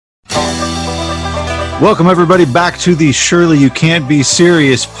Welcome, everybody, back to the Surely You Can't Be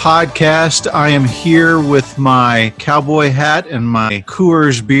Serious podcast. I am here with my cowboy hat and my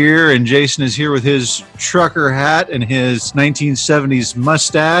Coors beer, and Jason is here with his trucker hat and his 1970s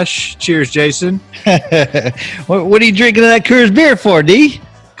mustache. Cheers, Jason. What are you drinking that Coors beer for, D?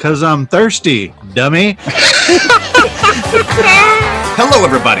 Because I'm thirsty, dummy. Hello,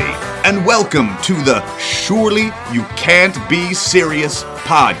 everybody, and welcome to the Surely You Can't Be Serious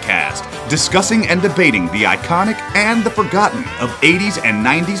podcast, discussing and debating the iconic and the forgotten of 80s and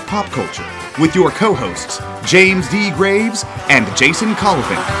 90s pop culture with your co-hosts, James D. Graves and Jason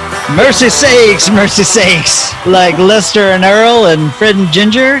Colvin. Mercy sakes, like Lester and Earl and Fred and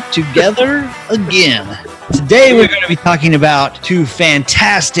Ginger together again. Today we're going to be talking about two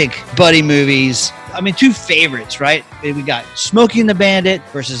fantastic buddy movies. I mean, two favorites, right? We got Smokey and the Bandit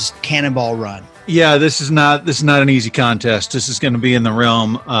versus Cannonball Run. Yeah, this is not an easy contest. This is going to be in the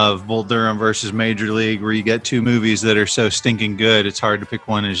realm of Bull Durham versus Major League, where you get two movies that are so stinking good, it's hard to pick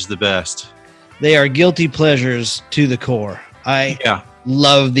one as the best. They are guilty pleasures to the core. I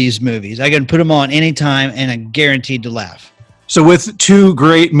love these movies. I can put them on anytime, and I'm guaranteed to laugh. So with two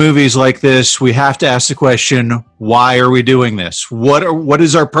great movies like this, we have to ask the question, why are we doing this? What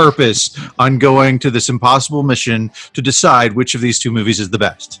is our purpose on going to this impossible mission to decide which of these two movies is the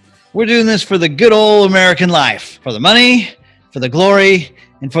best? We're doing this for the good old American life, for the money, for the glory,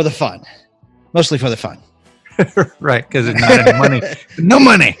 and for the fun. Mostly for the fun. Right, because there's not any money. No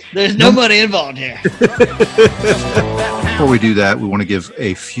money. There's no money involved here. Before we do that, we want to give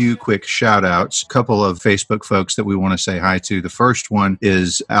a few quick shout outs. A couple of Facebook folks that we want to say hi to. The first one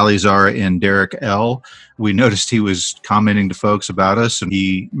is Ali Zara and Derek L. We noticed he was commenting to folks about us, and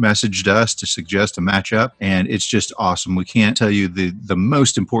he messaged us to suggest a matchup, and it's just awesome. We can't tell you the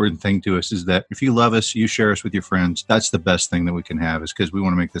most important thing to us is that if you love us, you share us with your friends. That's the best thing that we can have, is because we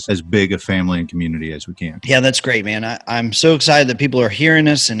want to make this as big a family and community as we can. Yeah, that's great, man. I'm so excited that people are hearing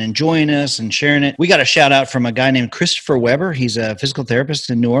us and enjoying us and sharing it. We got a shout out from a guy named Christopher Weber. He's a physical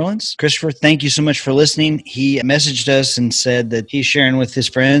therapist in New Orleans. Christopher, thank you so much for listening. He messaged us and said that he's sharing with his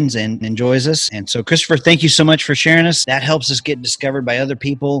friends and enjoys us. And so, Christopher, thank you so much for sharing us. That helps us get discovered by other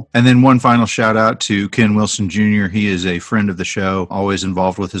people. And then one final shout out to Ken Wilson Jr. He is a friend of the show, always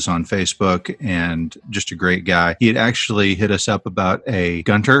involved with us on Facebook, and just a great guy. He had actually hit us up about a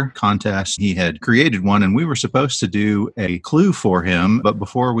Gunter contest. He had created one, and we were supposed to do a clue for him, but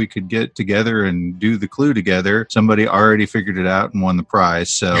before we could get together and do the clue together, somebody already figured it out and won the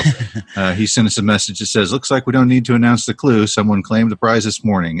prize. So he sent us a message that says, looks like we don't need to announce the clue. Someone claimed the prize this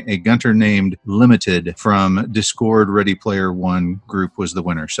morning. A Gunter named Limited from Discord Ready Player One group was the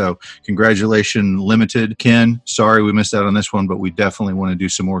winner. So congratulations, Limited. Ken, sorry we missed out on this one, but we definitely want to do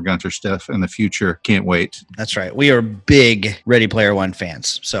some more Gunter stuff in the future. Can't wait. That's right. We are big Ready Player One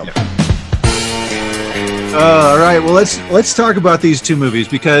fans. So. Yep. All right. Well, let's talk about these two movies,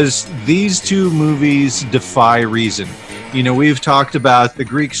 because these two movies defy reason. You know, we've talked about the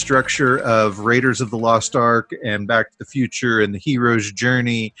Greek structure of Raiders of the Lost Ark and Back to the Future and the hero's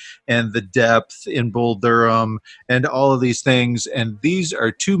journey and the depth in Bull Durham and all of these things. And these are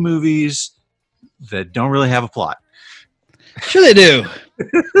two movies that don't really have a plot. Sure they do.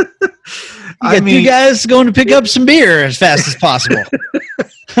 You guys going to pick up some beer as fast as possible.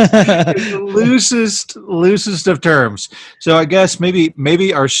 loosest of terms. So I guess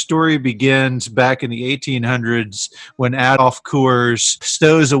maybe our story begins back in the 1800s when Adolf Coors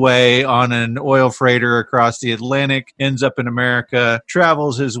stows away on an oil freighter across the Atlantic, ends up in America,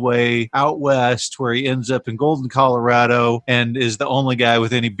 travels his way out west where he ends up in Golden, Colorado, and is the only guy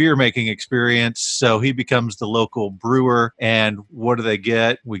with any beer making experience. So he becomes the local brewer. And what do they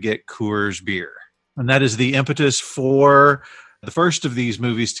get? We get Coors beer. And that is the impetus for the first of these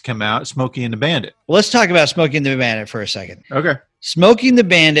movies to come out, Smokey and the Bandit. Well, let's talk about Smokey and the Bandit for a second. Okay. Smokey and the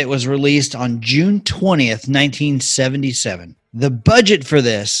Bandit was released on June 20th, 1977. The budget for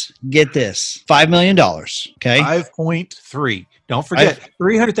this, get this, $5 million. Okay. 5.3. Don't forget,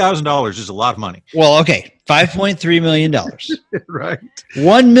 $300,000 is a lot of money. Well, okay. $5.3 million. Right.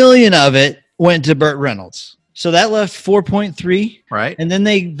 $1 million of it went to Burt Reynolds. So that left 4.3. Right. And then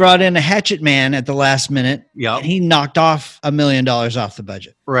they brought in a hatchet man at the last minute. Yeah. And he knocked off $1 million off the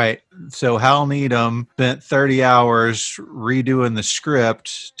budget. Right. So Hal Needham spent 30 hours redoing the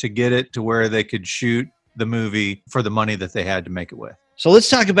script to get it to where they could shoot the movie for the money that they had to make it with. So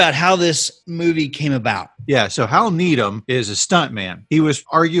let's talk about how this movie came about. Yeah, so Hal Needham is a stuntman. He was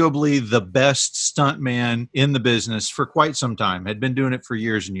arguably the best stuntman in the business for quite some time, had been doing it for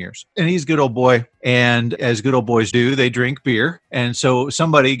years and years. And he's a good old boy. And as good old boys do, they drink beer. And so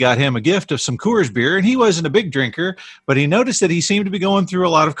somebody got him a gift of some Coors beer, and he wasn't a big drinker, but he noticed that he seemed to be going through a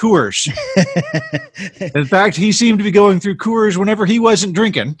lot of Coors. In fact, he seemed to be going through Coors whenever he wasn't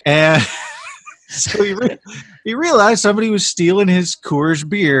drinking. And so he realized somebody was stealing his Coors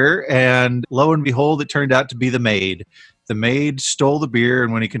beer, and lo and behold, it turned out to be the maid. The maid stole the beer,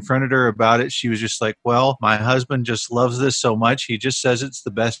 and when he confronted her about it, she was just like, well, my husband just loves this so much, he just says it's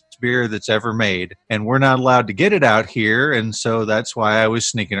the best beer that's ever made, and we're not allowed to get it out here, and so that's why I was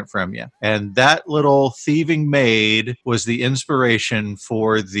sneaking it from you. And that little thieving maid was the inspiration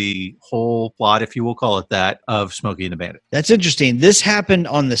for the whole plot, if you will call it that, of Smokey and the Bandit. That's interesting. This happened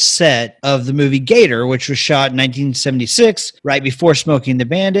on the set of the movie Gator, which was shot in 1976, right before Smokey and the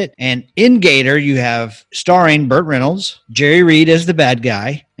Bandit. And in Gator, you have starring Burt Reynolds, Jerry Reed as the bad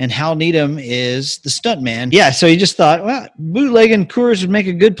guy, and Hal Needham is the stuntman. Yeah, so he just thought, well, bootlegging Coors would make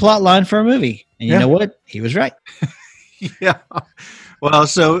a good plot line for a movie. And you know what? He was right. Yeah. Well,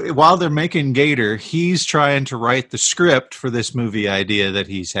 so while they're making Gator, he's trying to write the script for this movie idea that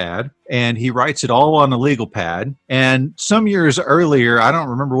he's had, and he writes it all on a legal pad. And some years earlier, I don't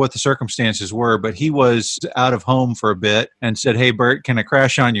remember what the circumstances were, but he was out of home for a bit and said, hey, Bert, can I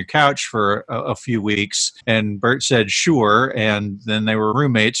crash on your couch for a few weeks? And Bert said, sure. And then they were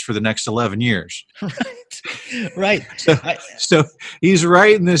roommates for the next 11 years. Right. So he's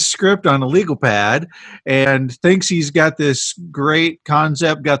writing this script on a legal pad and thinks he's got this great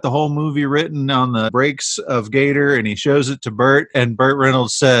concept, got the whole movie written on the breaks of Gator, and he shows it to Burt, and Burt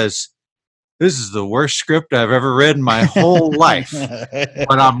Reynolds says, this is the worst script I've ever read in my whole life,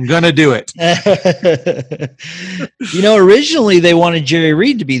 but I'm going to do it. You know, originally they wanted Jerry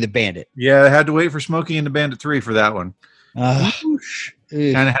Reed to be the bandit. Yeah, I had to wait for Smokey and the Bandit 3 for that one.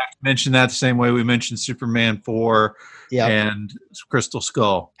 Kind of have to mention that the same way we mentioned Superman 4 and Crystal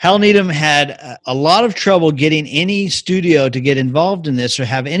Skull. Hal Needham had a lot of trouble getting any studio to get involved in this or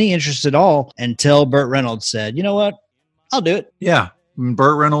have any interest at all until Burt Reynolds said, you know what, I'll do it. Yeah,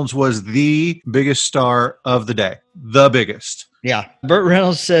 Burt Reynolds was the biggest star of the day, the biggest. Yeah. Burt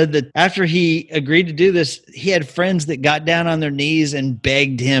Reynolds said that after he agreed to do this, he had friends that got down on their knees and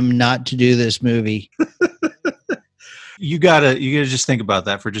begged him not to do this movie. You gotta just think about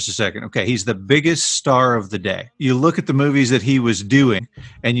that for just a second. Okay, he's the biggest star of the day. You look at the movies that he was doing,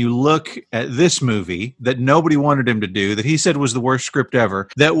 and you look at this movie that nobody wanted him to do, that he said was the worst script ever,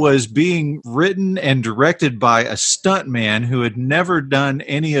 that was being written and directed by a stuntman who had never done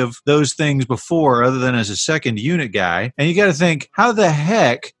any of those things before other than as a second unit guy. And you got to think, how the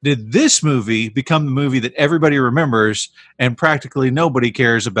heck did this movie become the movie that everybody remembers and practically nobody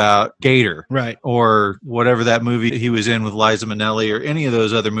cares about Gator? Right. Or whatever that movie he was in with Liza Minnelli or any of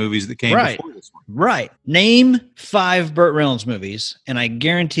those other movies that came before this one. Right. Name 5 Burt Reynolds movies, and I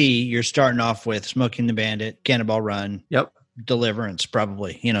guarantee you're starting off with Smokey and the Bandit, Cannonball Run, Deliverance,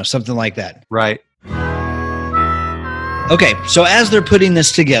 probably, something like that. Right. Okay, so as they're putting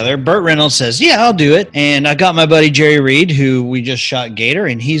this together, Burt Reynolds says, yeah, I'll do it. And I got my buddy Jerry Reed, who we just shot Gator,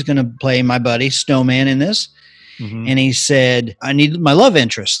 and he's going to play my buddy Snowman in this. Mm-hmm. And he said, I need my love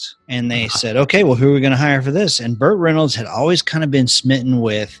interest. And they said, okay, well, who are we going to hire for this? And Burt Reynolds had always kind of been smitten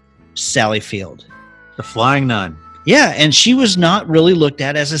with Sally Field. The Flying Nun. Yeah, and she was not really looked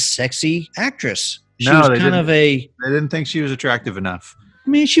at as a sexy actress. She was kind of they didn't think she was attractive enough. I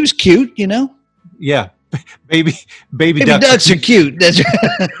mean, she was cute, Yeah. Baby ducks are cute. That's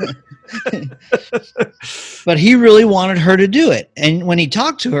right. But he really wanted her to do it. And when he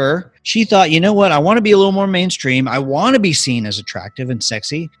talked to her, she thought, you know what? I want to be a little more mainstream. I want to be seen as attractive and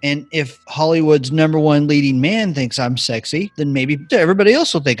sexy. And if Hollywood's #1 leading man thinks I'm sexy, then maybe everybody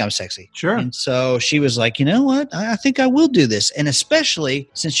else will think I'm sexy. Sure. And so she was like, you know what? I think I will do this. And especially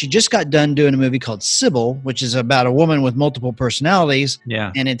since she just got done doing a movie called Sybil, which is about a woman with multiple personalities.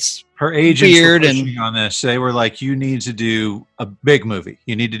 Yeah. And it's her agents were pushing on this. They were like, you need to do a big movie.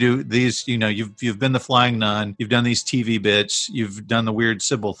 You need to do these, you've been the Flying Nun. You've done these TV bits. You've done the weird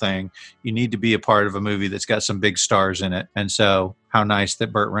Sybil thing. You need to be a part of a movie that's got some big stars in it. And so how nice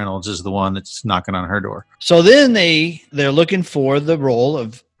that Burt Reynolds is the one that's knocking on her door. So then they're looking for the role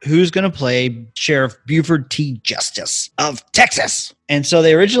of who's going to play Sheriff Buford T. Justice of Texas. And so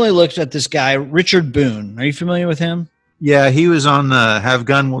they originally looked at this guy, Richard Boone. Are you familiar with him? Yeah, he was on the Have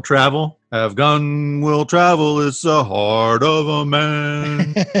Gun Will Travel. Have Gun Will Travel, it's the heart of a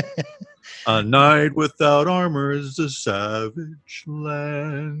man. A night without armor is a savage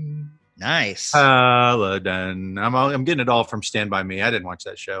land. Nice. Paladin. I'm getting it all from Stand By Me. I didn't watch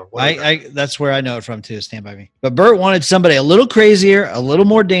that show. That's where I know it from too, Stand By Me. But Burt wanted somebody a little crazier, a little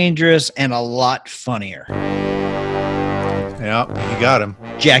more dangerous, and a lot funnier. Yeah, he got him.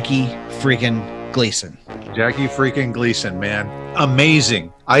 Jackie freaking Gleason. Jackie freaking Gleason, man.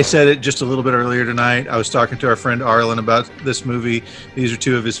 Amazing. I said it just a little bit earlier tonight. I was talking to our friend Arlen about this movie. These are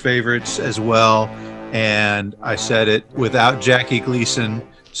two of his favorites as well. And I said it, without Jackie Gleason,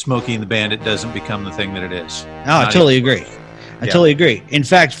 Smokey and the Bandit doesn't become the thing that it is. No, I totally agree. I totally agree. In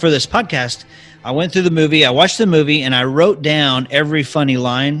fact, for this podcast, I went through the movie, I watched the movie, and I wrote down every funny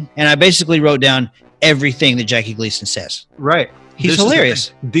line. And I basically wrote down everything that Jackie Gleason says. Right. He's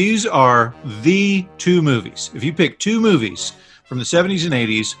hilarious. These are the two movies. If you pick two movies from the 70s and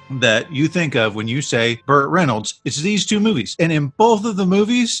 80s that you think of when you say Burt Reynolds, it's these two movies. And in both of the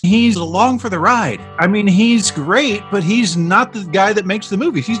movies, he's along for the ride. I mean, he's great, but he's not the guy that makes the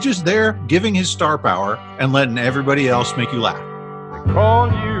movies. He's just there giving his star power and letting everybody else make you laugh. They call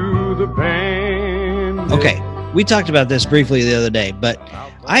you the Bandit. Okay, we talked about this briefly the other day, but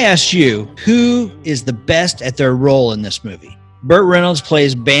I asked you, who is the best at their role in this movie? Burt Reynolds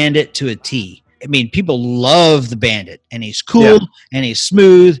plays Bandit to a T. I mean, people love the Bandit, and he's cool, and he's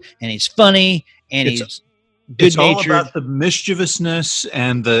smooth, and he's funny, and he's good-natured. It's all about the mischievousness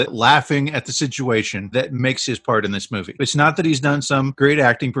and the laughing at the situation that makes his part in this movie. It's not that he's done some great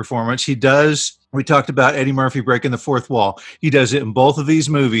acting performance. He does. We talked about Eddie Murphy breaking the fourth wall. He does it in both of these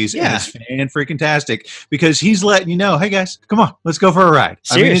movies, and it's fan-freaking-tastic because he's letting you know, hey, guys, come on, let's go for a ride.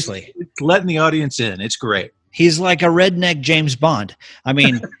 Seriously. I mean, it's letting the audience in. It's great. He's like a redneck James Bond. I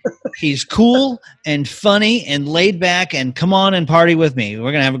mean, he's cool and funny and laid back and come on and party with me.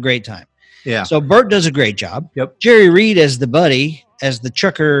 We're going to have a great time. Yeah. So Burt does a great job. Yep. Jerry Reed as the buddy, as the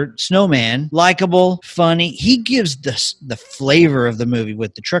trucker snowman, likable, funny. He gives the flavor of the movie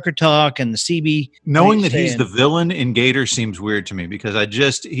with the trucker talk and the CB. Knowing that he's the villain in Gator seems weird to me because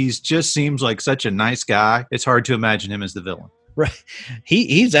he just seems like such a nice guy. It's hard to imagine him as the villain. Right.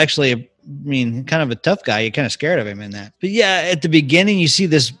 He's actually kind of a tough guy. You're kind of scared of him in that. But yeah, at the beginning, you see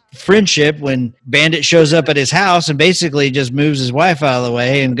this friendship when Bandit shows up at his house and basically just moves his wife out of the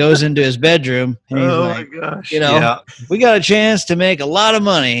way and goes into his bedroom. And he's my gosh. We got a chance to make a lot of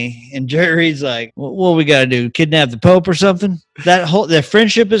money. And Jerry Reed's like, what we got to do? Kidnap the Pope or something? Their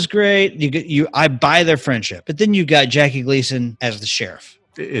friendship is great. I buy their friendship. But then you got Jackie Gleason as the sheriff.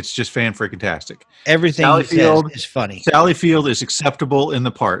 It's just fan-freaking-tastic. Everything he says is funny. Sally Field is acceptable in the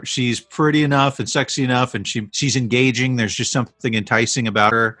part. She's pretty enough and sexy enough, and she's engaging. There's just something enticing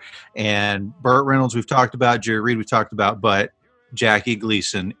about her. And Burt Reynolds, we've talked about. Jerry Reed, we've talked about. But Jackie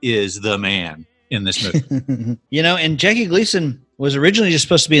Gleason is the man in this movie. And Jackie Gleason was originally just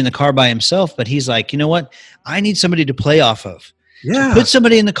supposed to be in the car by himself, but he's like, you know what? I need somebody to play off of. Yeah. So put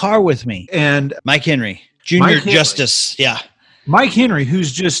somebody in the car with me. And Mike Henry, Junior Justice. Yeah. Mike Henry,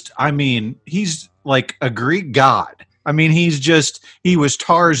 who's just, he's like a Greek god. I mean, he was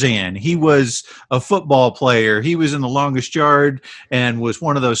Tarzan. He was a football player. He was in The Longest Yard and was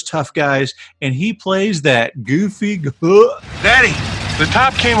one of those tough guys. And he plays that goofy, Daddy, the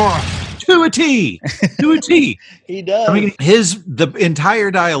top came off. To a T. To a T. He does. I mean, the entire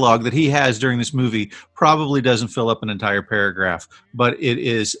dialogue that he has during this movie probably doesn't fill up an entire paragraph, but it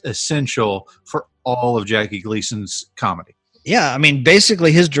is essential for all of Jackie Gleason's comedy. Yeah, I mean,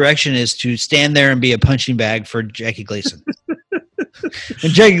 basically his direction is to stand there and be a punching bag for Jackie Gleason.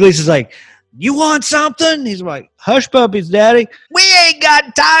 And Jackie Gleason's like, you want something? He's like, hush puppies, Daddy. We ain't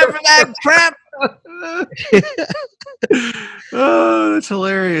got time for that crap. Oh, that's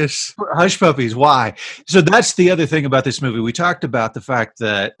hilarious. Hush puppies, why? So that's the other thing about this movie. We talked about the fact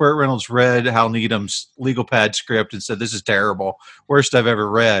that Burt Reynolds read Hal Needham's legal pad script and said, this is terrible. Worst I've ever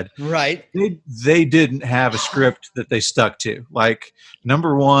read. Right. They didn't have a script that they stuck to. Like,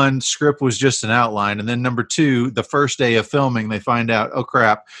 number one, script was just an outline. And then number two, the first day of filming, they find out, oh,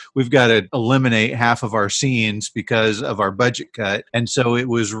 crap, we've got to eliminate half of our scenes because of our budget cut. And so it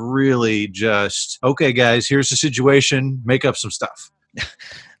was really just, okay, guys, here's the situation. Make up some stuff.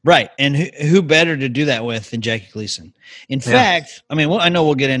 Right. And who better to do that with than Jackie Gleason? In fact, I mean, I know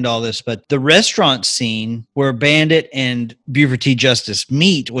we'll get into all this, but the restaurant scene where Bandit and Buford T. Justice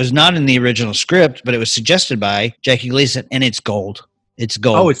meet was not in the original script, but it was suggested by Jackie Gleason, and it's gold. It's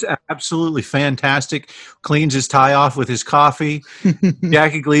gold. Oh, it's absolutely fantastic. Cleans his tie off with his coffee.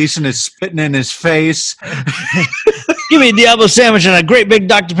 Jackie Gleason is spitting in his face. Give me a Diablo sandwich and a great big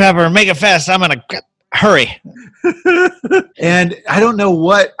Dr. Pepper and make it fast. I'm going to Hurry. And I don't know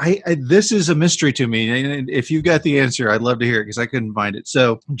what this is a mystery to me. And if you got the answer, I'd love to hear it because I couldn't find it.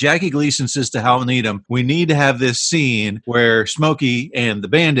 So Jackie Gleason says to Hal Needham, we need to have this scene where Smokey and the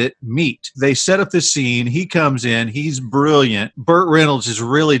bandit meet. They set up this scene. He comes in. He's brilliant. Burt Reynolds is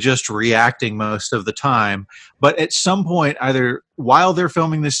really just reacting most of the time. But at some point, either while they're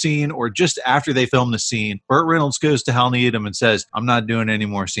filming the scene or just after they film the scene, Burt Reynolds goes to Hal Needham and says, I'm not doing any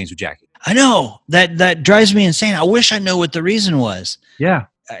more scenes with Jackie. I know. That drives me insane. I wish I knew what the reason was. Yeah.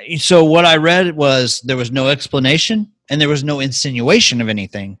 So what I read was there was no explanation and there was no insinuation of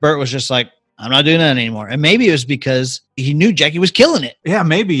anything. Burt was just like, I'm not doing that anymore. And maybe it was because he knew Jackie was killing it. Yeah,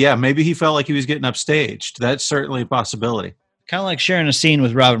 maybe. Yeah, maybe he felt like he was getting upstaged. That's certainly a possibility. Kind of like sharing a scene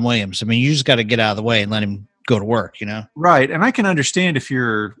with Robin Williams. I mean, you just got to get out of the way and let him go to work, you know? Right. And I can understand if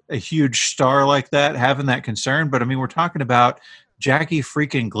you're a huge star like that, having that concern. But I mean, we're talking about Jackie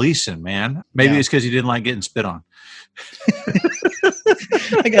freaking Gleason, man. Maybe it's because he didn't like getting spit on.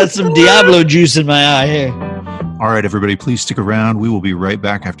 I got some Diablo juice in my eye here. All right, everybody, please stick around. We will be right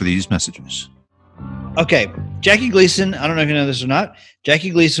back after these messages. Okay, Jackie Gleason, I don't know if you know this or not. Jackie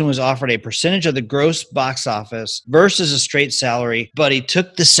Gleason was offered a percentage of the gross box office versus a straight salary, but he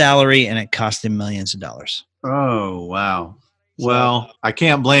took the salary and it cost him millions of dollars. Oh, wow. Well, I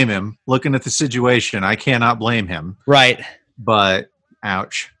can't blame him. Looking at the situation, I cannot blame him. Right. But,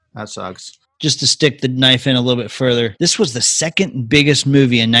 ouch, that sucks. Just to stick the knife in a little bit further, this was the second biggest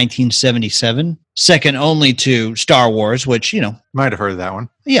movie in 1977, second only to Star Wars, which, you know. Might have heard of that one.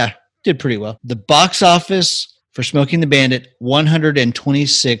 Yeah, did pretty well. The box office for Smokey and the Bandit,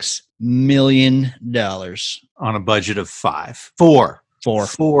 $126 million. On a budget of 4.3.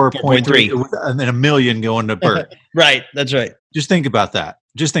 And then $1 million going to Burt. Right, that's right. Just think about that.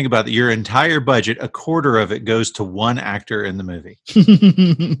 Just think about that. Your entire budget, a quarter of it goes to one actor in the movie.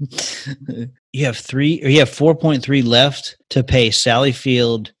 You have 4.3 left to pay Sally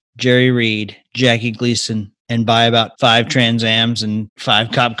Field, Jerry Reed, Jackie Gleason, and buy about 5 Trans Ams and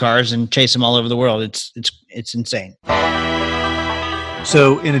 5 cop cars and chase them all over the world. It's insane.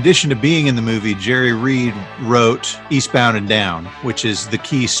 So in addition to being in the movie, Jerry Reed wrote Eastbound and Down, which is the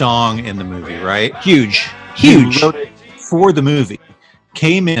key song in the movie, right? Huge. He wrote it for the movie.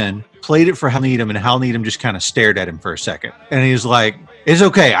 Came in, played it for Hal Needham, and Hal Needham just kind of stared at him for a second. And he was like, it's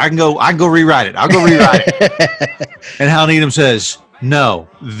okay. I can go rewrite it. I'll go rewrite it. And Hal Needham says, no,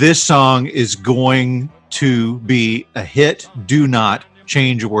 this song is going to be a hit. Do not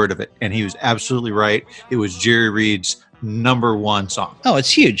change a word of it. And he was absolutely right. It was Jerry Reed's #1 song. Oh, it's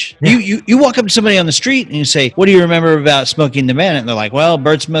huge. Yeah. You walk up to somebody on the street and you say, what do you remember about Smokey and the Bandit? And they're like, well,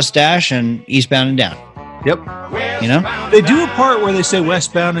 Burt's mustache and Eastbound and Down. Yep. You know? They do a part where they say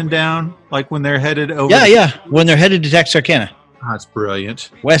westbound and down, like when they're headed over. Yeah. When they're headed to Texarkana. Oh, that's brilliant.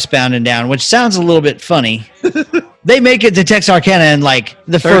 Westbound and down, which sounds a little bit funny. They make it to Texarkana in like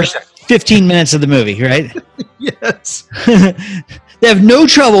the first 15 minutes of the movie, right? Yes. They have no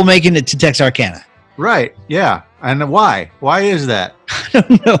trouble making it to Texarkana. Right. Yeah. And why? Why is that?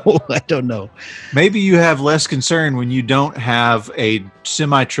 I don't know. Maybe you have less concern when you don't have a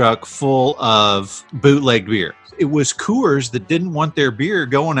semi-truck full of bootleg beer. It was Coors that didn't want their beer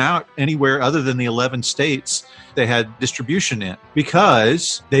going out anywhere other than the 11 states they had distribution in,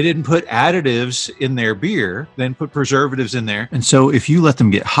 because they didn't put additives in their beer, they didn't put preservatives in there. And so if you let them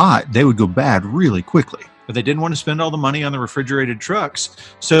get hot, they would go bad really quickly. But they didn't want to spend all the money on the refrigerated trucks.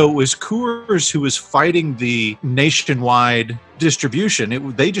 So it was Coors who was fighting the nationwide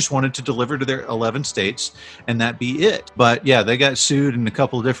distribution. They just wanted to deliver to their 11 states and that be it. But yeah, they got sued in a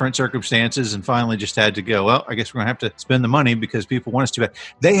couple of different circumstances and finally just had to go, well, I guess we're going to have to spend the money because people want us to.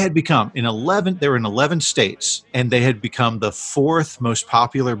 They had become, they were in 11 states, and they had become the 4th most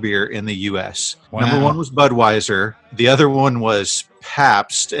popular beer in the U.S. Wow. #1 was Budweiser. The other one was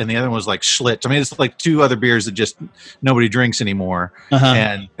Pabst, and the other one was like Schlitz. I mean, it's like 2 other beers that just nobody drinks anymore.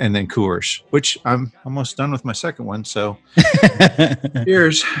 And then Coors, which I'm almost done with my second one. So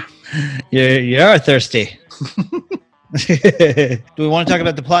cheers. You're thirsty. Do we want to talk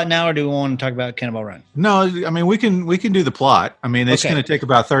about the plot now, or do we want to talk about Cannonball Run? No, I mean, we can do the plot. I mean, it's going to take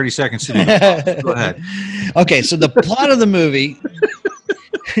about 30 seconds to do the plot. Go ahead. Okay, so the plot of the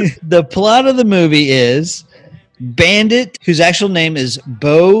movie, is Bandit, whose actual name is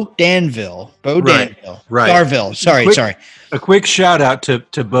Bo Danville. Danville. Right. Darville. Sorry. A quick shout out to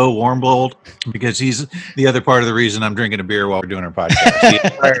Bo Warmbold, because he's the other part of the reason I'm drinking a beer while we're doing our podcast. He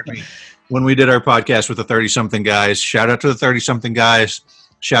inspired me when we did our podcast with the 30-something guys. Shout out to the 30-something guys.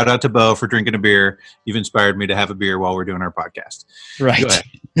 Shout out to Bo for drinking a beer. You've inspired me to have a beer while we're doing our podcast. Right.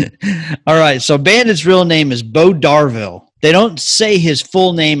 All right. So Bandit's real name is Bo Darville. They don't say his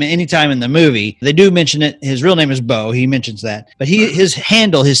full name anytime in the movie. They do mention it. His real name is Bo. He mentions that. But his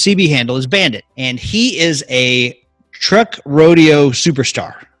CB handle is Bandit. And he is a truck rodeo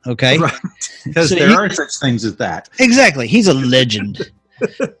superstar. Okay? Right. Because So there are such things as that. Exactly. He's a legend.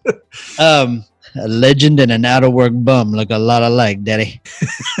 A legend and an out-of-work bum look a lot alike, Daddy.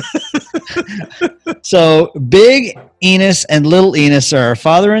 So Big Enos and Little Enos are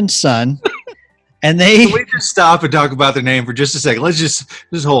father and son. And they... Can we just stop and talk about their name for just a second? Let's just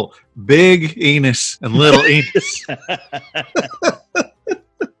this whole Big Enos and Little Enos.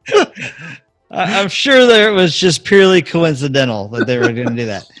 I'm sure that it was just purely coincidental that they were going to do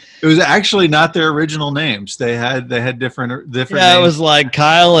that. It was actually not their original names. They had different Yeah, names. it was like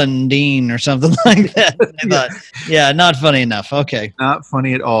Kyle and Dean or something like that. I thought, yeah, not funny enough. Okay. Not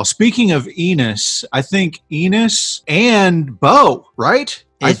funny at all. Speaking of Enos, I think Enos and Bo, right?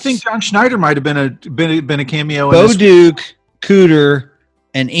 I think John Schneider might have been a cameo in Bo this. Duke, Cooter,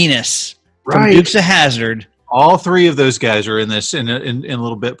 and Enos from Right. Dukes of Hazzard. All three of those guys are in this in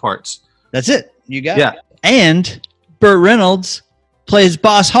little bit parts. That's it. You got Yeah. it. And Burt Reynolds plays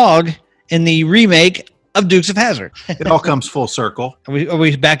Boss Hogg in the remake of Dukes of Hazzard. It all comes full circle. Are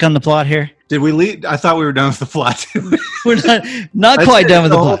we back on the plot here? Did we leave? I thought we were done with the plot. We're not quite done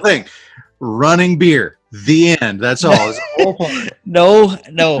with the whole plot. thing. Running beer. The end. That's all. It's the whole plot.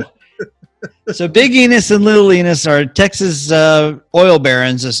 No. So Big Enos and Little Enos are Texas oil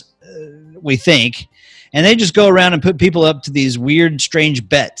barons, we think. And they just go around and put people up to these weird, strange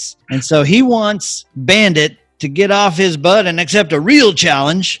bets. And so he wants Bandit to get off his butt and accept a real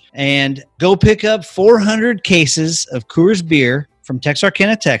challenge and go pick up 400 cases of Coors beer from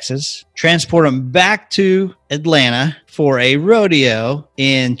Texarkana, Texas, transport them back to Atlanta for a rodeo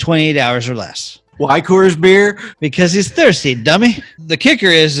in 28 hours or less. Why Coors beer? Because he's thirsty, dummy. The kicker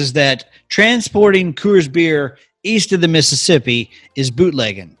is that transporting Coors beer east of the Mississippi is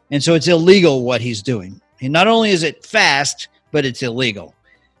bootlegging. And so it's illegal what he's doing. And not only is it fast, but it's illegal.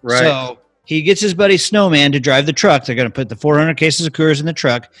 Right. So he gets his buddy Snowman to drive the truck. They're going to put the 400 cases of Coors in the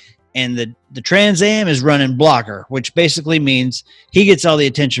truck. And the Trans Am is running blocker, which basically means he gets all the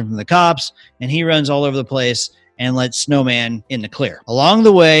attention from the cops and he runs all over the place and lets Snowman in the clear. Along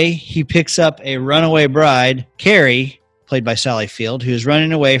the way, he picks up a runaway bride, Carrie, played by Sally Field, who's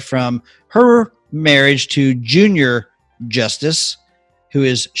running away from her marriage to Junior Justice, who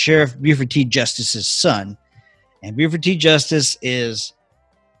is Sheriff Buford T. Justice's son. And Buford T. Justice is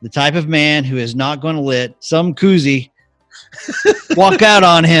the type of man who is not going to let some koozie walk out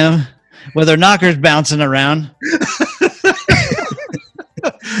on him with her knockers bouncing around.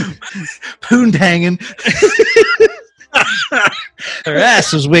 Poon hanging. Her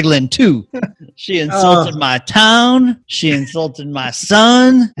ass was wiggling too. She insulted my town, she insulted my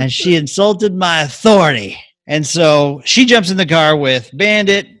son, and she insulted my authority. And so she jumps in the car with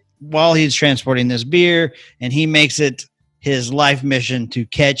Bandit while he's transporting this beer, and he makes it his life mission to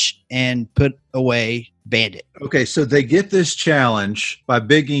catch and put away Bandit. Okay, so they get this challenge by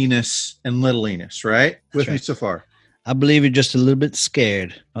Big Enos and Little Enos, right? With me right. so far. I believe you're just a little bit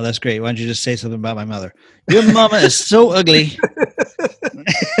scared. Oh, that's great. Why don't you just say something about my mother? Your mama is so ugly.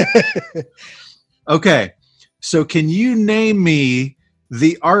 Okay, so can you name me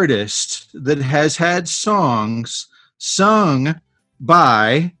the artist that has had songs sung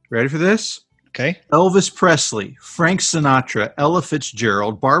by, ready for this? Okay. Elvis Presley, Frank Sinatra, Ella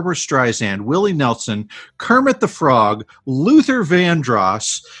Fitzgerald, Barbara Streisand, Willie Nelson, Kermit the Frog, Luther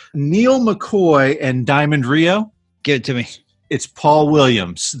Vandross, Neil McCoy, and Diamond Rio? Give it to me. It's Paul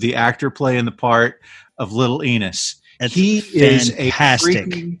Williams, the actor playing the part of Little Enos. That's He is a fantastic.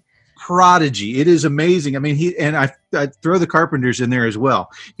 freaking prodigy. It is amazing. I mean, I throw the Carpenters in there as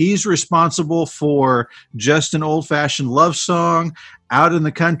well. He's responsible for Just an Old-Fashioned Love Song, Out in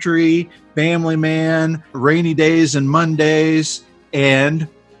the Country, Family Man, Rainy Days and Mondays, and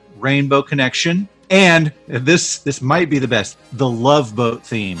Rainbow Connection. And this might be the best, the Love Boat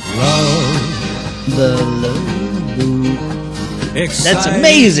theme. The Love Boat. That's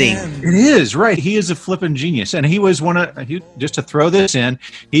amazing. It is, right. He is a flippin' genius. And he was just to throw this in,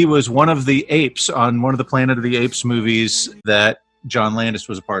 he was one of the apes on one of the Planet of the Apes movies that John Landis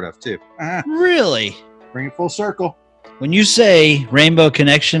was a part of, too. Really? Bring it full circle. When you say Rainbow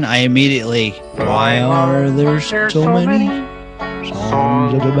Connection, I immediately, why are there so many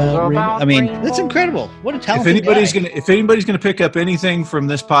songs about rainbow? I mean, that's incredible. What a talented guy. If anybody's gonna pick up anything from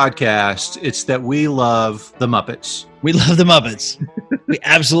this podcast, it's that we love the Muppets. We love the Muppets. We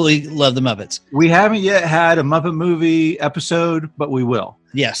absolutely love the Muppets. We haven't yet had a Muppet movie episode, but we will.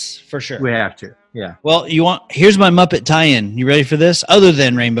 Yes, for sure. We have to. Yeah. Well, here's my Muppet tie-in. You ready for this? Other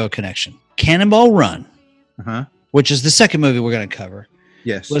than Rainbow Connection. Cannonball Run Uh-huh. which is the second movie we're going to cover,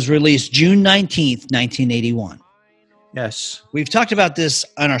 Yes. was released June 19th, 1981. Yes. We've talked about this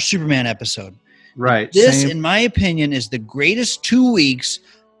on our Superman episode. Right. This, Same. in my opinion, is the greatest 2 weeks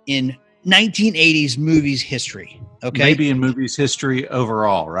in 1980s movies history. Okay. Maybe in movies history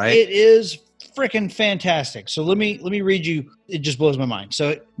overall, right? It is freaking fantastic. So let me read you. It just blows my mind.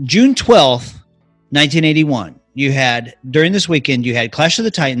 So June 12th, 1981, during this weekend, you had Clash of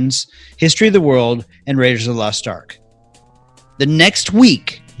the Titans, History of the World, and Raiders of the Lost Ark. The next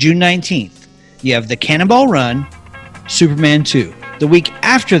week, June 19th, you have The Cannonball Run, Superman 2. The week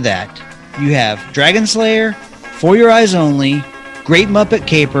after that, you have Dragon Slayer, For Your Eyes Only, Great Muppet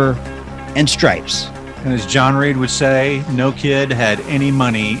Caper, and Stripes. And as John Reed would say, no kid had any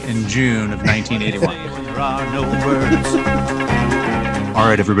money in June of 1981. There are no words. All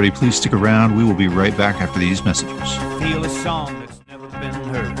right, everybody, please stick around. We will be right back after these messages. Feel a song that's never been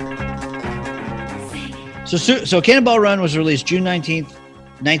heard. So Cannonball Run was released June 19th,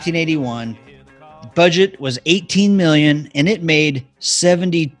 1981. The budget was $18 million, and it made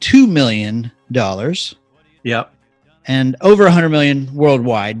 $72 million, Yep. and over $100 million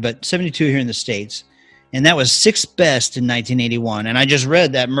worldwide, but 72 here in the States. And that was sixth best in 1981. And I just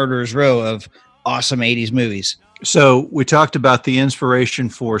read that Murderer's Row of awesome 80s movies. So we talked about the inspiration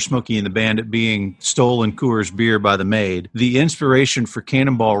for Smokey and the Bandit being stolen Coors beer by the maid. The inspiration for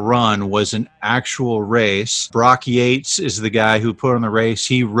Cannonball Run was an actual race. Brock Yates is the guy who put on the race.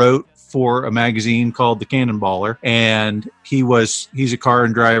 He wrote for a magazine called The Cannonballer, and he's a car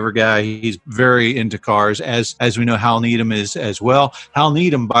and driver guy. He's very into cars, as we know Hal Needham is as well. Hal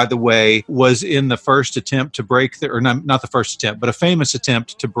Needham, by the way, was in the first attempt to break not the first attempt, but a famous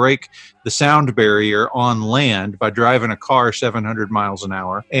attempt to break the sound barrier on land by driving a car 700 miles an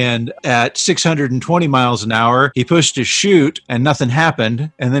hour. And at 620 miles an hour, he pushed his chute and nothing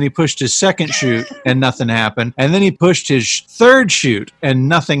happened. And then he pushed his second chute and nothing happened. And then he pushed his third chute and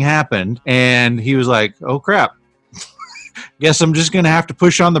nothing happened. And he was like, oh crap. Guess I'm just going to have to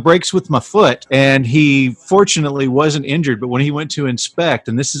push on the brakes with my foot. And he fortunately wasn't injured, but when he went to inspect,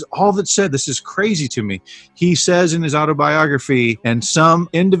 and this is all that's said, this is crazy to me. He says in his autobiography, and some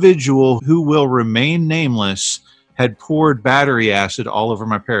individual who will remain nameless had poured battery acid all over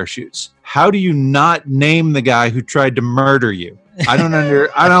my parachutes. How do you not name the guy who tried to murder you?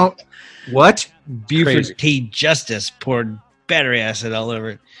 What? Buford Crazy. T. Justice poured battery acid all over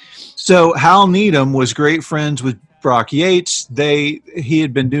it. So Hal Needham was great friends with Brock Yates. He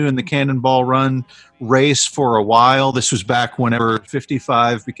had been doing the Cannonball Run race for a while. This was back whenever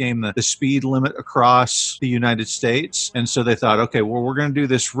 55 became the speed limit across the United States. And so they thought, okay, well, we're going to do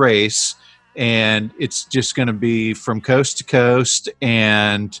this race, and it's just going to be from coast to coast,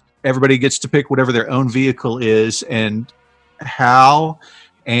 and everybody gets to pick whatever their own vehicle is. And Hal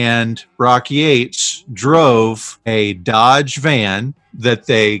and Brock Yates drove a Dodge van that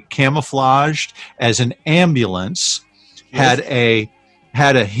they camouflaged as an ambulance, had a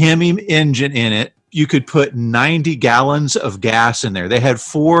Hemi engine in it. You could put 90 gallons of gas in there. They had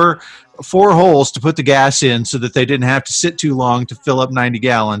four holes to put the gas in so that they didn't have to sit too long to fill up 90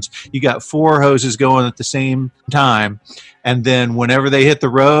 gallons. You got 4 hoses going at the same time. And then whenever they hit the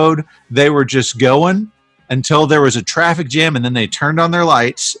road, they were just going until there was a traffic jam, and then they turned on their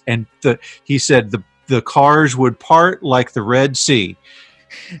lights. And he said the cars would part like the Red Sea.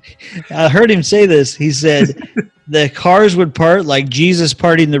 I heard him say this. He said the cars would part like Jesus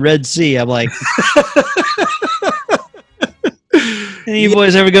parting the Red Sea. I'm like, any of you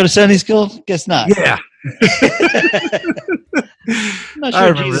boys ever go to Sunday school? Guess not. Yeah. I'm not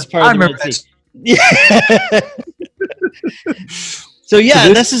sure Jesus parted the Red Sea. Yeah. So yeah,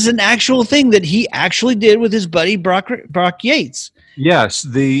 this is an actual thing that he actually did with his buddy Brock Yates. Yes,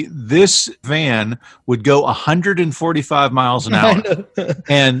 this van would go 145 miles an hour,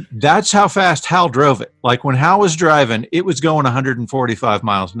 and that's how fast Hal drove it. Like when Hal was driving, it was going 145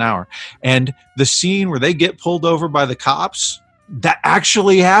 miles an hour. And the scene where they get pulled over by the cops, that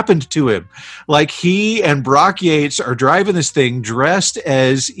actually happened to him. Like he and Brock Yates are driving this thing dressed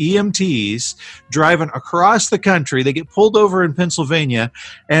as EMTs, driving across the country. They get pulled over in Pennsylvania,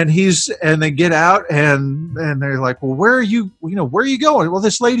 and they get out and they're like, well, where are you going? Well,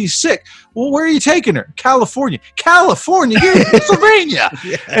 this lady's sick. Well, where are you taking her? California, you're in Pennsylvania.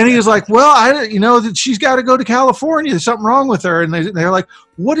 Yeah. And he was like, well, that she's got to go to California. There's something wrong with her. And they're like,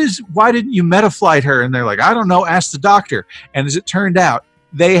 why didn't you Metaflight her? And they're like, I don't know. Ask the doctor. And as it turned out,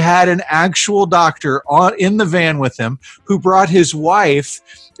 they had an actual doctor in the van with them who brought his wife.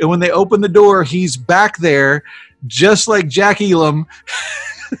 And when they opened the door, he's back there just like Jack Elam.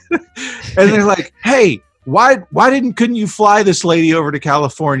 And they're like, hey, why couldn't you fly this lady over to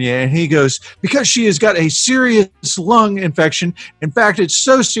California? And he goes, because she has got a serious lung infection. In fact, it's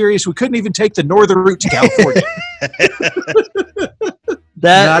so serious we couldn't even take the northern route to California.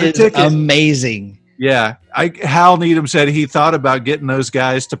 That is amazing. Yeah. Hal Needham said he thought about getting those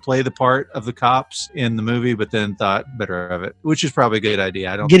guys to play the part of the cops in the movie, but then thought better of it, which is probably a good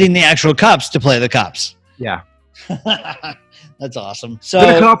idea. Getting the actual cops to play the cops. Yeah. That's awesome. So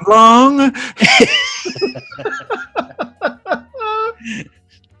Been a cop long.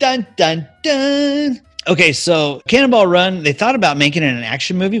 Dun, dun, dun. Okay, so Cannonball Run, they thought about making it an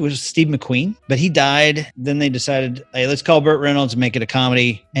action movie with Steve McQueen, but he died. Then they decided, hey, let's call Burt Reynolds and make it a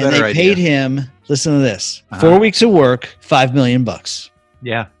comedy. And Better they paid him, listen to this, 4 weeks of work, $5 million.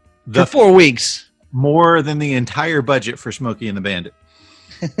 Yeah. For 4 weeks. More than the entire budget for Smokey and the Bandit.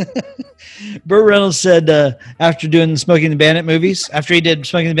 Burt Reynolds said after doing Smokey and the Bandit movies, after he did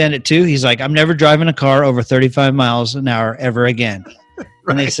Smokey and the Bandit 2, he's like, I'm never driving a car over 35 miles an hour ever again.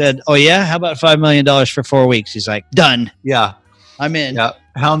 Right. And they said, oh, yeah? How about $5 million for 4 weeks? He's like, done. Yeah. I'm in. Yeah.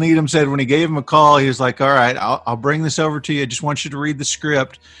 Hal Needham said when he gave him a call, he was like, all right, I'll bring this over to you. I just want you to read the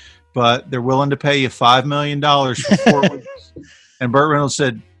script, but they're willing to pay you $5 million for 4 weeks. And Burt Reynolds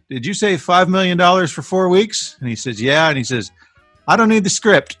said, did you say $5 million for 4 weeks? And he says, yeah. And he says, I don't need the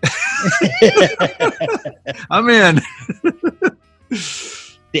script. I'm in.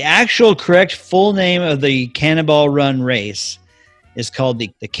 The actual correct full name of the Cannonball Run race is called the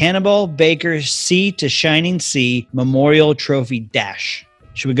Cannonball Baker Sea to Shining Sea Memorial Trophy Dash.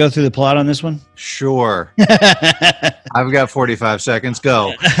 Should we go through the plot on this one? Sure. I've got 45 seconds.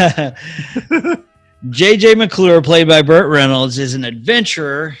 Go. J.J. McClure, played by Burt Reynolds, is an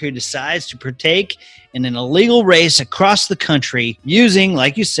adventurer who decides to partake in an illegal race across the country using,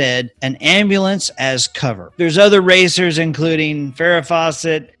 like you said, an ambulance as cover. There's other racers, including Farrah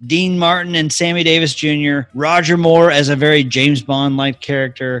Fawcett, Dean Martin and Sammy Davis Jr., Roger Moore as a very James Bond-like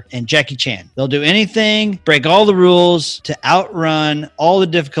character, and Jackie Chan. They'll do anything, break all the rules to outrun all the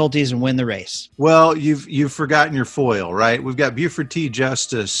difficulties and win the race. Well, you've forgotten your foil, right? We've got Buford T.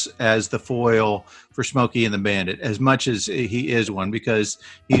 Justice as the foil for Smokey and the Bandit, as much as he is one, because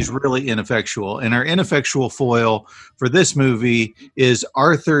he's really ineffectual. And our ineffectual foil for this movie is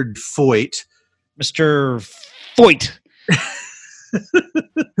Arthur Foyt. Mr. Foyt.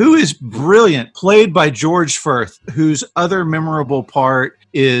 Who is brilliant, played by George Firth, whose other memorable part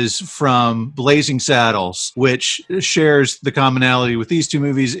is from Blazing Saddles, which shares the commonality with these two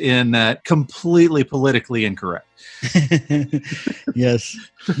movies in that completely politically incorrect. Yes.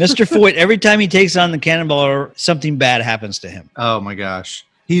 Mr. Foyt, every time he takes on the Cannonball, something bad happens to him. Oh my gosh.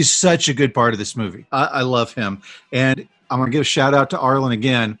 He's such a good part of this movie. I love him. And I'm going to give a shout out to Arlen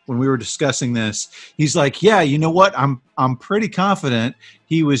again. When we were discussing this, he's like, yeah, you know what? I'm pretty confident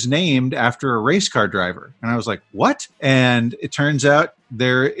he was named after a race car driver. And I was like, what? And it turns out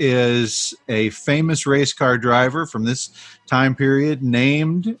there is a famous race car driver from this time period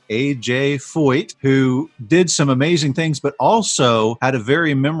named A.J. Foyt, who did some amazing things, but also had a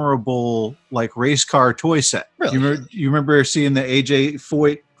very memorable race car toy set. Really? You remember seeing the A.J.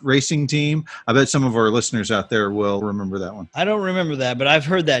 Foyt racing team? I bet some of our listeners out there will remember that one. I don't remember that, but I've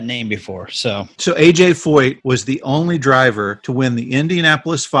heard that name before. So A.J. Foyt was the only driver to win the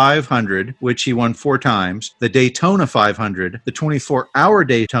Indianapolis 500, which he won 4 times, the Daytona 500, the 24-hour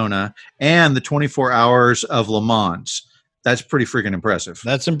Daytona, and the 24 hours of Le Mans. That's pretty freaking impressive.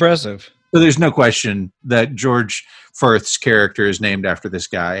 That's impressive. So there's no question that George Firth's character is named after this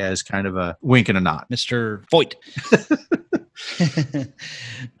guy as kind of a wink and a nod. Mr. Foyt.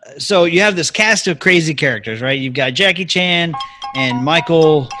 So you have this cast of crazy characters, right? You've got Jackie Chan and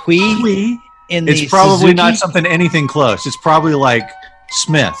Michael Hui. It's probably Suzuki. not something anything close. It's probably like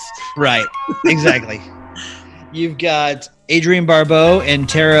Smith. Right, exactly. You've got Adrienne Barbeau and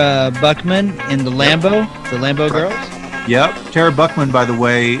Tara Buckman in the Lambo Girls. Yep. Tara Buckman, by the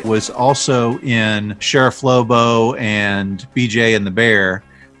way, was also in Sheriff Lobo and BJ and the Bear,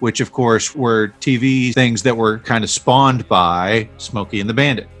 which, of course, were TV things that were kind of spawned by Smokey and the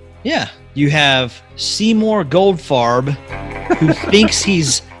Bandit. Yeah. You have Seymour Goldfarb, who thinks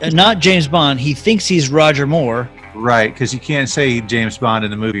he's not James Bond. He thinks he's Roger Moore. Right, because you can't say James Bond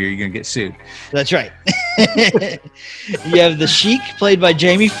in the movie or you're going to get sued. That's right. You have the Sheik, played by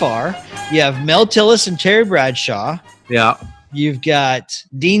Jamie Farr. You have Mel Tillis and Terry Bradshaw. Yeah. You've got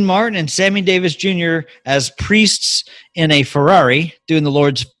Dean Martin and Sammy Davis Jr. as priests in a Ferrari doing the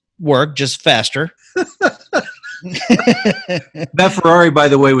Lord's work, just faster. That Ferrari, by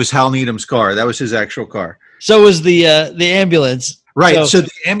the way, was Hal Needham's car. That was his actual car. So was the ambulance. Right. So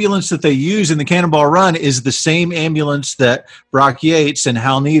the ambulance that they use in the Cannonball Run is the same ambulance that Brock Yates and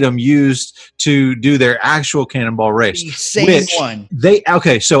Hal Needham used to do their actual Cannonball race. Same one.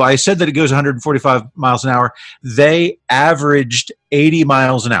 So I said that it goes 145 miles an hour. They averaged 80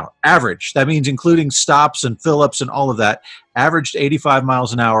 miles an hour. Average. That means including stops and fill-ups and all of that. Averaged 85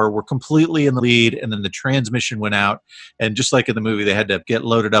 miles an hour, were completely in the lead, and then the transmission went out. And just like in the movie, they had to get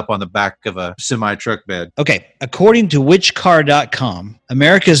loaded up on the back of a semi-truck bed. Okay, according to whichcar.com,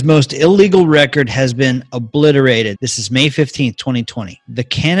 America's most illegal record has been obliterated. This is May 15th, 2020. The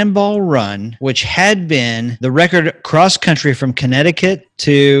Cannonball Run, which had been the record cross-country from Connecticut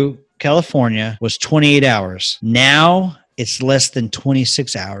to California, was 28 hours. Now it's less than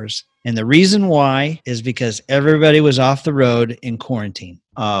 26 hours. And the reason why is because everybody was off the road in quarantine.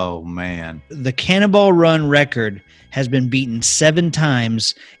 Oh, man. The Cannonball Run record has been beaten 7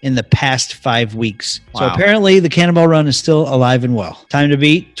 times in the past 5 weeks. Wow. So apparently the Cannonball Run is still alive and well. Time to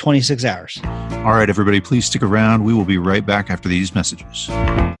beat, 26 hours. All right, everybody, please stick around. We will be right back after these messages.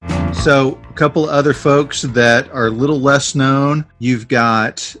 So a couple other folks that are a little less known. You've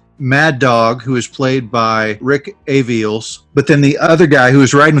got Mad Dog, who is played by Rick Aviles, but then the other guy who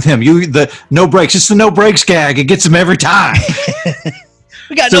is riding with him, the no brakes. It's the no brakes gag. It gets him every time.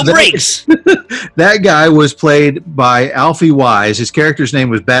 We got no brakes. That guy was played by Alfie Wise. His character's name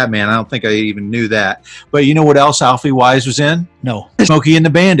was Batman. I don't think I even knew that. But you know what else Alfie Wise was in? No. Smokey and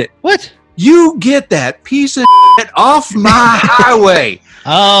the Bandit. What? You get that piece of shit off my highway.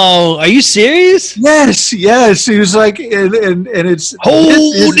 Oh, are you serious? Yes. He was like, and it's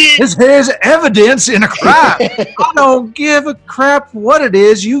here's evidence in a crime. I don't give a crap what it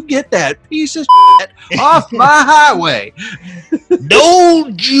is. You get that piece of shit off my highway.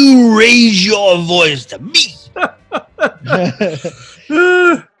 Don't you raise your voice to me.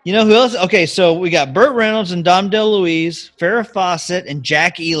 You know who else? Okay, so we got Burt Reynolds and Dom DeLuise, Farrah Fawcett, and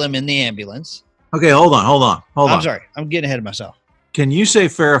Jack Elam in the ambulance. Okay, hold on. I'm sorry. I'm getting ahead of myself. Can you say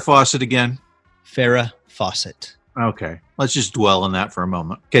Farrah Fawcett again? Farrah Fawcett. Okay. Let's just dwell on that for a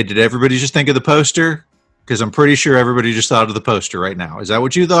moment. Okay, did everybody just think of the poster? Because I'm pretty sure everybody just thought of the poster right now. Is that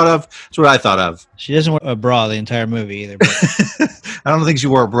what you thought of? That's what I thought of. She doesn't wear a bra the entire movie either. But I don't think she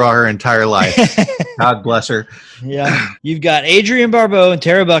wore a bra her entire life. God bless her. Yeah. You've got Adrienne Barbeau and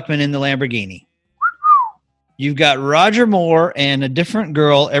Tara Buckman in the Lamborghini. You've got Roger Moore and a different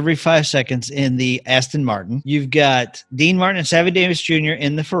girl every 5 seconds in the Aston Martin. You've got Dean Martin and Sammy Davis Jr.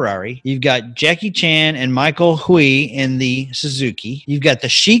 in the Ferrari. You've got Jackie Chan and Michael Hui in the Suzuki. You've got the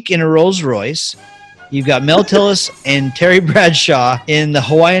Sheik in a Rolls Royce. You've got Mel Tillis and Terry Bradshaw in the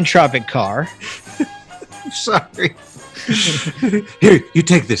Hawaiian Tropic car. Sorry. Here, you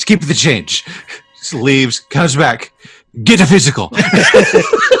take this. Keep the change. Just leaves, comes back. Get a physical.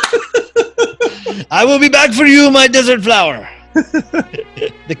 I will be back for you, my desert flower.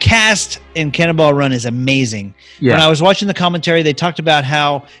 The cast in Cannonball Run is amazing. Yeah. When I was watching the commentary, they talked about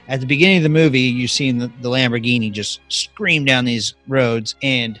how at the beginning of the movie, you've seen the Lamborghini just scream down these roads,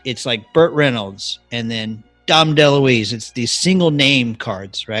 and it's like Burt Reynolds and then Dom DeLuise. It's these single name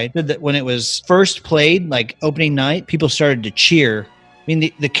cards, right? When it was first played, like opening night, people started to cheer. I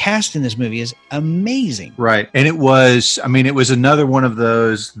mean, the cast in this movie is amazing. Right. And it was another one of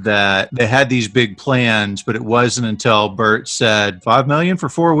those that they had these big plans, but it wasn't until Burt said, $5 million for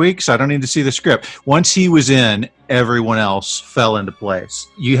 4 weeks? I don't need to see the script. Once he was in, everyone else fell into place.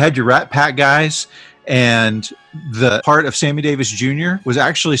 You had your Rat Pack guys, and the part of Sammy Davis Jr. was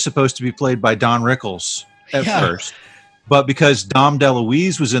actually supposed to be played by Don Rickles at first. But because Dom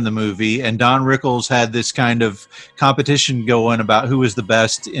DeLuise was in the movie and Don Rickles had this kind of competition going about who was the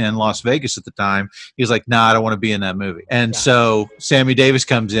best in Las Vegas at the time, he was like, nah, I don't want to be in that movie. And so Sammy Davis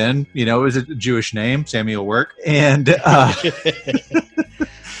comes in, it was a Jewish name, Samuel Work. And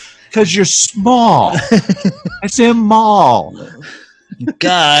because you're small. I say mall.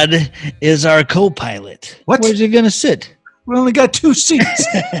 God is our co-pilot. What? Where's he going to sit? We only got 2 seats.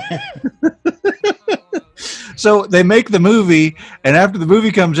 So they make the movie, and after the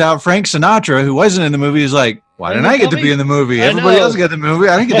movie comes out, Frank Sinatra, who wasn't in the movie, is like, why didn't I get to be in the movie? Everybody else got the movie.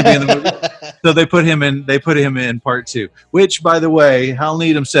 I didn't get to be in the movie. So they put him in part 2, which, by the way, Hal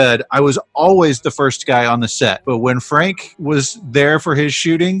Needham said, I was always the first guy on the set. But when Frank was there for his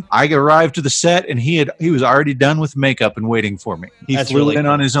shooting, I arrived to the set, and he was already done with makeup and waiting for me. He flew in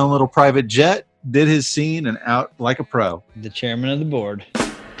on his own little private jet, did his scene, and out like a pro. The chairman of the board.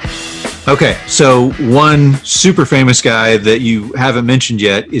 Okay, so one super famous guy that you haven't mentioned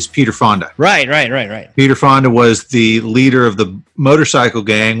yet is Peter Fonda. Right. Peter Fonda was the leader of the motorcycle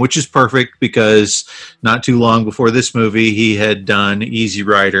gang, which is perfect because not too long before this movie, he had done Easy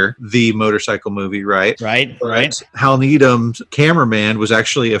Rider, the motorcycle movie, right? Right. Hal Needham's cameraman was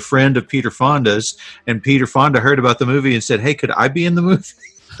actually a friend of Peter Fonda's, and Peter Fonda heard about the movie and said, "Hey, could I be in the movie?"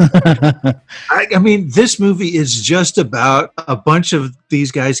 I mean, this movie is just about a bunch of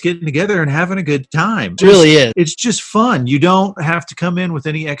these guys getting together and having a good time. It really is. It's just fun. You don't have to come in with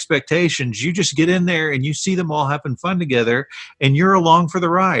any expectations. You just get in there and you see them all having fun together and you're along for the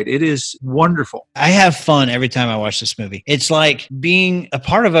ride. It is wonderful. I have fun every time I watch this movie. It's like being a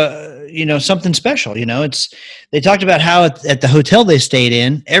part of something special. They talked about how at the hotel they stayed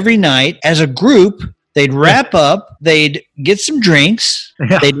in every night as a group, they'd wrap up, they'd get some drinks,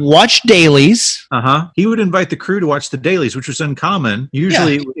 they'd watch dailies. He would invite the crew to watch the dailies, which was uncommon.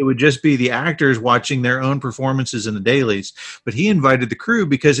 Usually it would just be the actors watching their own performances in the dailies. But he invited the crew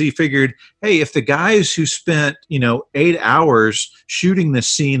because he figured, hey, if the guys who spent, 8 hours shooting this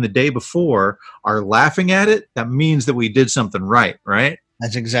scene the day before are laughing at it, that means that we did something right?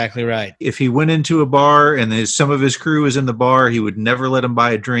 That's exactly right. If he went into a bar and some of his crew was in the bar, he would never let them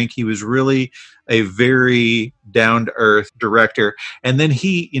buy a drink. He was really a very down-to-earth director. And then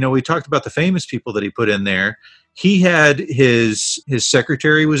we talked about the famous people that he put in there. He had his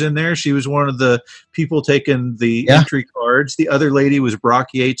secretary was in there. She was one of the people taking the entry cards. The other lady was Brock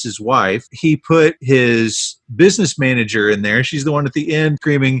Yates' wife. He put his business manager in there. She's the one at the end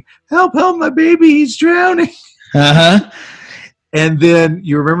screaming, "Help, help, my baby, he's drowning." And then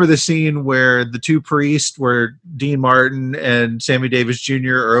you remember the scene where the two priests, where Dean Martin and Sammy Davis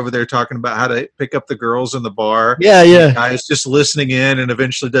Jr. are over there talking about how to pick up the girls in the bar. Yeah. The guy's just listening in and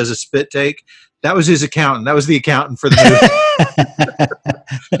eventually does a spit take. That was his accountant. That was the accountant for the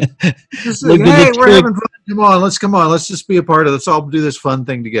movie. Hey, we're having fun. Come on. Let's just be a part of it. Let's all do this fun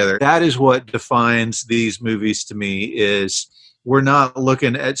thing together. That is what defines these movies to me, is we're not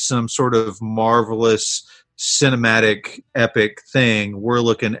looking at some sort of marvelous cinematic epic thing. We're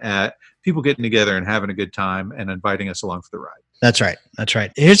looking at people getting together and having a good time and inviting us along for the ride. That's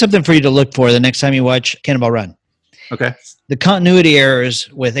right. Here's something for you to look for the next time you watch Cannonball Run. Okay. The continuity errors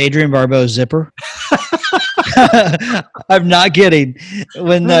with Adrienne Barbeau's zipper. I'm not kidding.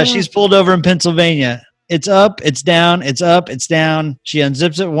 When she's pulled over in Pennsylvania, it's up, it's down, it's up, it's down. She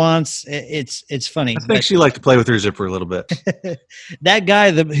unzips it once. It's funny. I think she liked to play with her zipper a little bit. That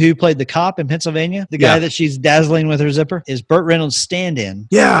guy who played the cop in Pennsylvania, the guy that she's dazzling with her zipper, is Burt Reynolds' stand-in.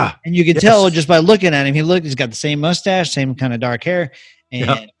 Yeah. And you can tell just by looking at him. He's got the same mustache, same kind of dark hair.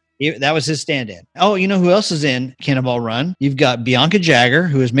 And that was his stand-in. Oh, you know who else is in Cannonball Run? You've got Bianca Jagger,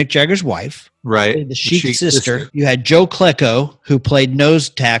 who is Mick Jagger's wife. Right. The Sheik sister. You had Joe Klecko, who played nose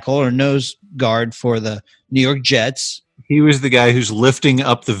tackle or nose guard for the New York Jets. He was the guy who's lifting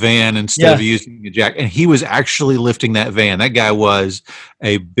up the van instead of using a jack. And he was actually lifting that van. That guy was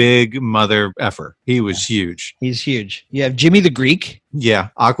a big mother effer. He was huge. He's huge. You have Jimmy the Greek. Yeah.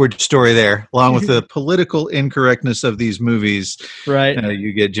 Awkward story there. Along with the political incorrectness of these movies. Right.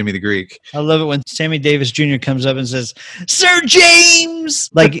 You get Jimmy the Greek. I love it when Sammy Davis Jr. comes up and says, "Sir James!"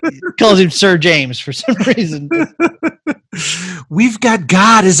 Like, calls him Sir James for some reason. We've got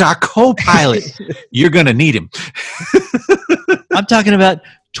God as our co-pilot. You're going to need him. I'm talking about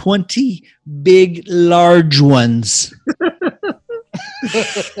 20 big, large ones.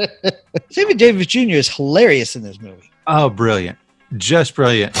 Sammy Davis Jr. is hilarious in this movie. Oh, brilliant. Just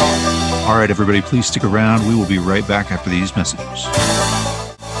brilliant. All right, everybody, please stick around. We will be right back after these messages.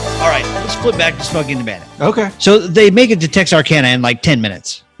 All right, let's flip back to Smokey and the Bandit. Okay. So they make it to Texarkana in like 10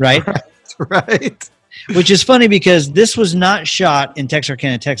 minutes, right? Right. Which is funny because this was not shot in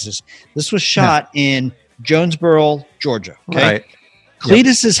Texarkana, Texas. This was shot in Jonesboro, Georgia. Okay? Right.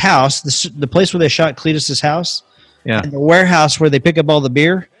 Cletus's house, the place where they shot Cletus's house, and the warehouse where they pick up all the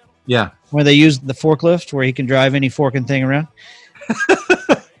beer, where they use the forklift where he can drive any forking thing around.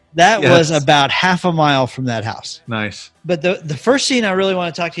 That was about half a mile from that house. Nice. But the first scene I really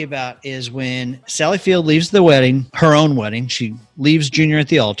want to talk to you about is when Sally Field leaves the wedding, her own wedding. She leaves Junior at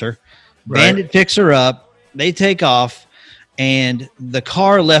the altar. Bandit picks her up. They take off. And the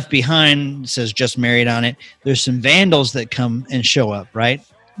car left behind says "Just Married" on it. There's some vandals that come and show up, right?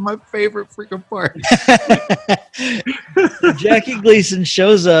 My favorite freaking part. Jackie Gleason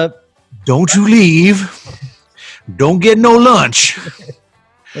shows up. Don't you leave. Don't get no lunch.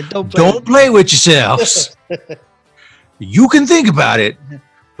 Don't play with yourselves. You can think about it,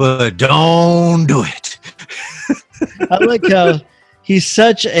 but don't do it. I like how He's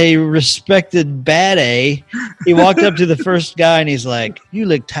such a respected bad A. He walked up to the first guy and he's like, "You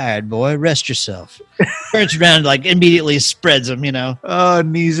look tired, boy. Rest yourself." Turns around, like immediately spreads him, Oh,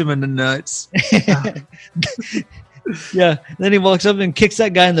 knees him in the nuts. Yeah. Then he walks up and kicks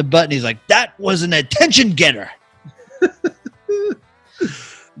that guy in the butt and he's like, "That was an attention getter."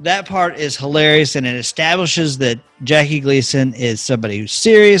 That part is hilarious, and it establishes that Jackie Gleason is somebody who's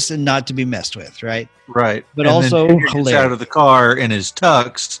serious and not to be messed with, right? Right. But and also then Junior gets hilarious. out of the car in his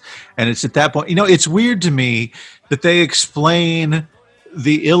tux, and it's at that point, it's weird to me that they explain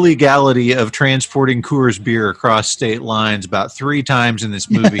the illegality of transporting Coors beer across state lines about 3 times in this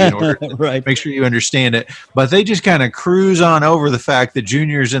movie in order to Right. make sure you understand it. But they just kind of cruise on over the fact that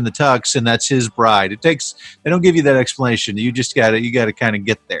Junior's in the tux and that's his bride. They don't give you that explanation. You just got to kind of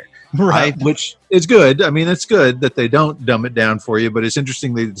get there. Right. Which is good. I mean, it's good that they don't dumb it down for you, but it's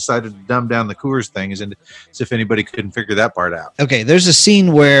interesting they decided to dumb down the Coors thing as if anybody couldn't figure that part out. Okay, there's a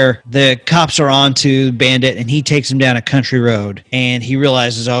scene where the cops are on to Bandit and he takes him down a country road and he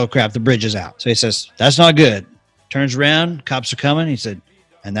realizes, oh crap, the bridge is out. So he says, "That's not good." Turns around, cops are coming. He said,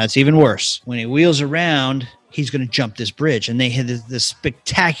 "And that's even worse." When he wheels around, he's going to jump this bridge. And they had this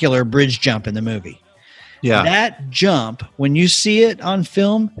spectacular bridge jump in the movie. Yeah. That jump, when you see it on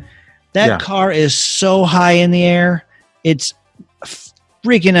film, that Yeah. car is so high in the air. It's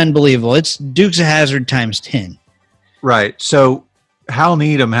freaking unbelievable. It's Dukes of Hazzard times 10. Right. So Hal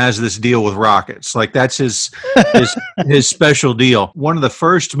Needham has this deal with rockets. Like that's his special deal. One of the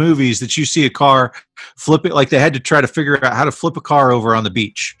first movies that you see a car flip it, like they had to try to figure out how to flip a car over on the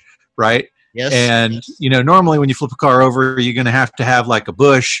beach, right? Yes. And, normally when you flip a car over, you're going to have like a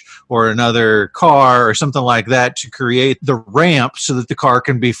bush or another car or something like that to create the ramp so that the car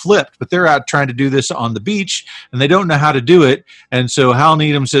can be flipped. But they're out trying to do this on the beach and they don't know how to do it. And so Hal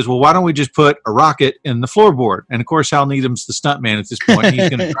Needham says, well, why don't we just put a rocket in the floorboard? And of course, Hal Needham's the stuntman at this point. He's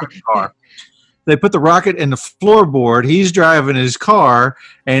going to drive the car. They put the rocket in the floorboard. He's driving his car,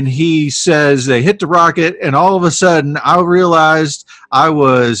 and he says they hit the rocket, and all of a sudden, I realized I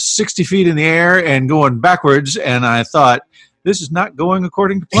was 60 feet in the air and going backwards, and I thought, this is not going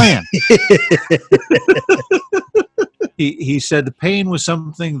according to plan. He said the pain was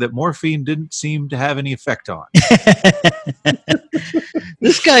something that morphine didn't seem to have any effect on.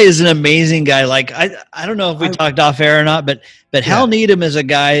 This guy is an amazing guy. Like I don't know if we talked off air or not, but Hal Needham is a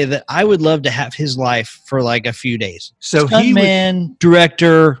guy that I would love to have his life for like a few days. So Stuntman,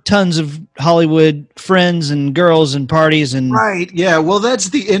 director, tons of Hollywood friends and girls and parties and right. Yeah. Well, that's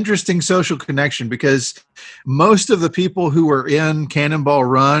the interesting social connection because most of the people who were in Cannonball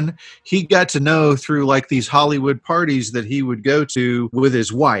Run, he got to know through like these Hollywood parties that he would go to with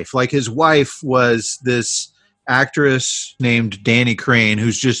his wife. Like his wife was this actress named Dani Crane,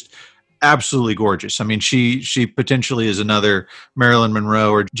 who's just absolutely gorgeous. I mean, she potentially is another Marilyn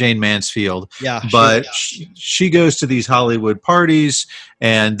Monroe or Jane Mansfield. Yeah, but she goes to these Hollywood parties,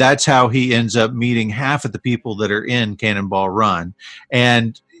 and that's how he ends up meeting half of the people that are in Cannonball Run.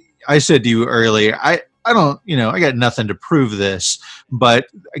 And I said to you earlier, I don't, I got nothing to prove this, but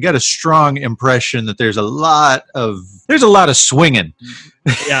I got a strong impression that there's a lot of swinging.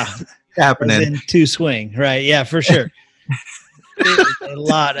 Yeah. happening. To swing, right? Yeah, for sure. A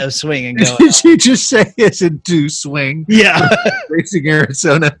lot of swinging going on. Did you just say it's in to swing? Yeah. Racing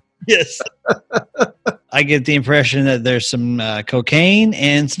Arizona. Yes. I get the impression that there's some cocaine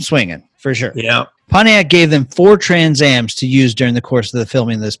and some swinging, for sure. Yeah. Pontiac gave them 4 Trans Ams to use during the course of the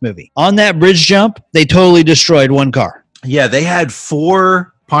filming of this movie. On that bridge jump, they totally destroyed one car. Yeah, they had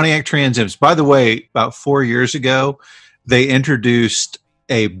 4 Pontiac Trans Ams. By the way, about 4 years ago, they introduced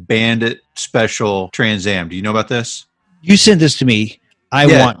a Bandit special Trans Am. Do you know about this? You sent this to me. I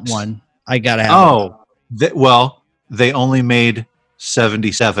want one. I got to have it. Well, they only made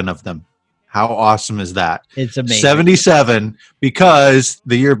 77 of them. How awesome is that? It's amazing. 77, because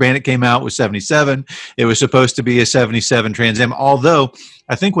the year Bandit came out was 77. It was supposed to be a 77 Trans Am. Although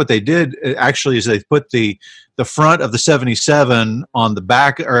I think what they did actually is they put the front of the 77 on the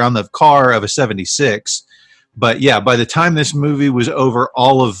back or on the car of a 76. But yeah, by the time this movie was over,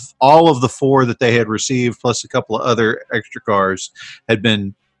 all of the 4 that they had received, plus a couple of other extra cars, had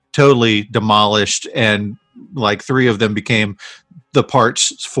been totally demolished, and like 3 of them became the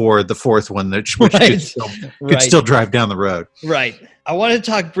parts for the 4th one, which could still drive down the road. Right. I want to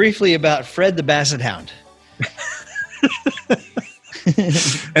talk briefly about Fred the Basset Hound.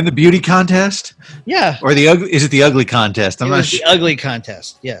 And the beauty contest? Yeah. Or is it the ugly contest? I'm not sure. The ugly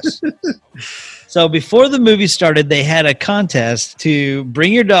contest, yes. So before the movie started, they had a contest to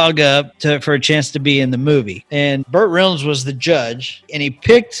bring your dog up for a chance to be in the movie. And Burt Reynolds was the judge, and he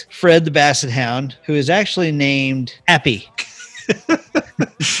picked Fred the Basset Hound, who is actually named Happy.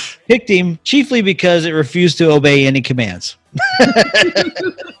 Picked him chiefly because it refused to obey any commands.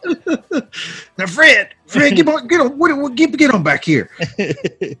 Now, Fred, get on back here.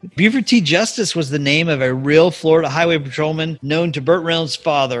 Buford T. Justice was the name of a real Florida highway patrolman known to Burt Reynolds'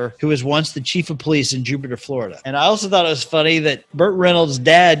 father, who was once the chief of police in Jupiter, Florida. And I also thought it was funny that Burt Reynolds'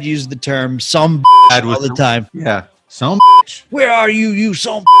 dad used the term "some all the time. Yeah. Some Where are you, you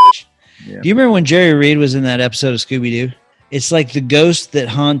some Yeah. Do you remember when Jerry Reed was in that episode of Scooby-Doo? It's like the ghost that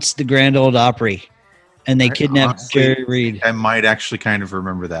haunts the Grand Ole Opry, and they kidnapped honestly, Jerry Reed. I might actually kind of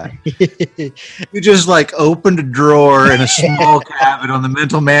remember that. You just like opened a drawer in a small cabinet on the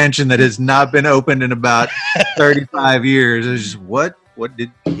Mental Mansion that has not been opened in about 35 years. It's just, what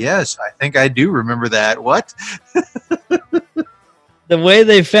did, yes, I think I do remember that. What? The way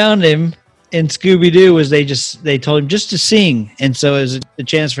they found him in Scooby-Doo was they told him just to sing, and so it was a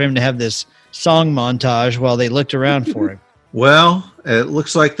chance for him to have this song montage while they looked around for him. Well, it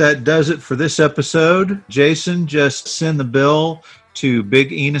looks like that does it for this episode. Jason, just send the bill to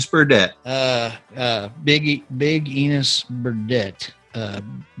Big Enos Burdett. Big Enos Burdett.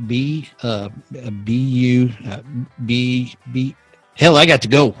 B U B. Hell, I got to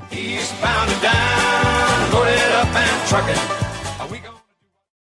go. Eastbound and down, loaded up and trucking.